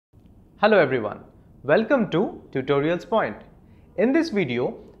Hello everyone, welcome to TutorialsPoint. In this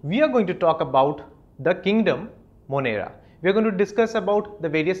video, we are going to talk about the kingdom Monera. We are going to discuss about the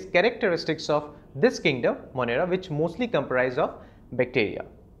various characteristics of this kingdom Monera, which mostly comprise of bacteria.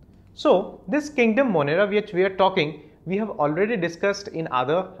 So this kingdom Monera which we are talking, we have already discussed in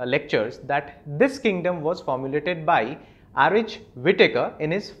other lectures that this kingdom was formulated by R.H. Whittaker in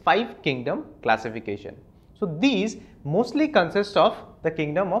his 5 kingdom classification. So these mostly consist of the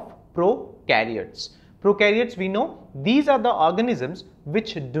kingdom of prokaryotes. Prokaryotes, we know these are the organisms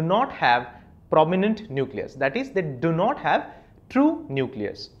which do not have prominent nucleus, that is, they do not have true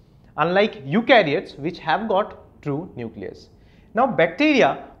nucleus, unlike eukaryotes which have got true nucleus. Now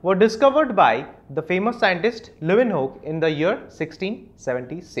bacteria were discovered by the famous scientist Leeuwenhoek in the year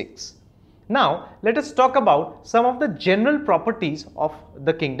 1676. Now let us talk about some of the general properties of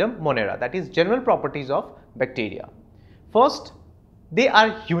the kingdom Monera, that is, general properties of bacteria. First, they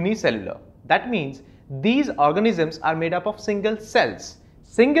are unicellular. That means these organisms are made up of single cells.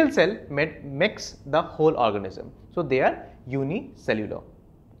 Single cell makes the whole organism. So they are unicellular.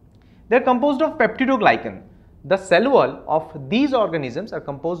 They are composed of peptidoglycan. The cell wall of these organisms are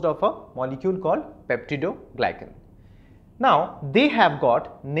composed of a molecule called peptidoglycan. Now they have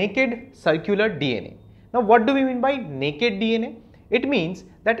got naked circular DNA. Now what do we mean by naked DNA? It means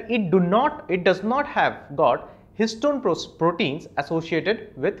that it does not have got histone proteins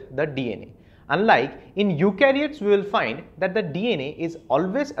associated with the DNA. Unlike in eukaryotes, we will find that the DNA is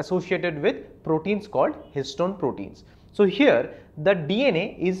always associated with proteins called histone proteins. So here the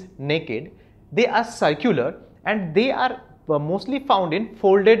DNA is naked, they are circular, and they are mostly found in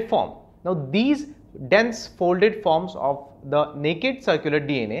folded form. Now these dense folded forms of the naked circular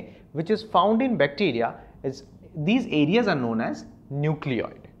DNA which is found in bacteria, these areas are known as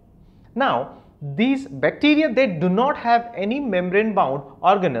nucleoid. Now these bacteria, they do not have any membrane bound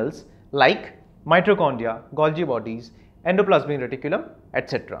organelles like mitochondria, Golgi bodies, endoplasmic reticulum,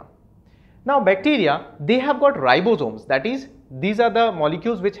 etc. Now bacteria, they have got ribosomes, that is, these are the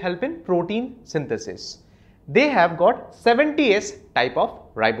molecules which help in protein synthesis. They have got 70S type of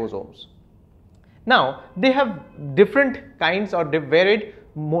ribosomes. Now they have different kinds or varied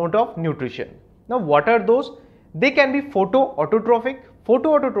mode of nutrition. Now what are those? They can be photoautotrophic.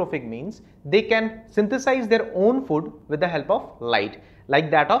 Photoautotrophic means they can synthesize their own food with the help of light, like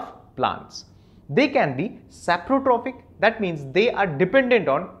that of plants. They can be saprotrophic, that means they are dependent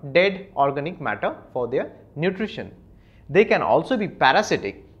on dead organic matter for their nutrition. They can also be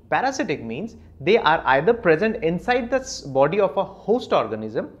parasitic. Parasitic means they are either present inside the body of a host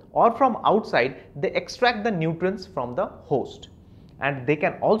organism or from outside they extract the nutrients from the host. And they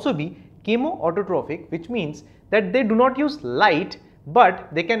can also be chemoautotrophic, which means that they do not use light but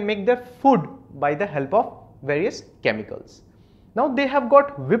they can make their food by the help of various chemicals. Now they have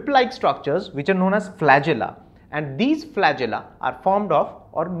got whip-like structures which are known as flagella, and these flagella are formed of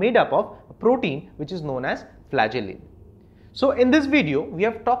or made up of a protein which is known as flagellin. So in this video we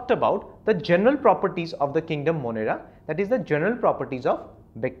have talked about the general properties of the kingdom Monera, that is, the general properties of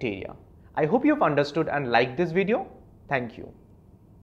bacteria. I hope you have understood and liked this video. Thank you.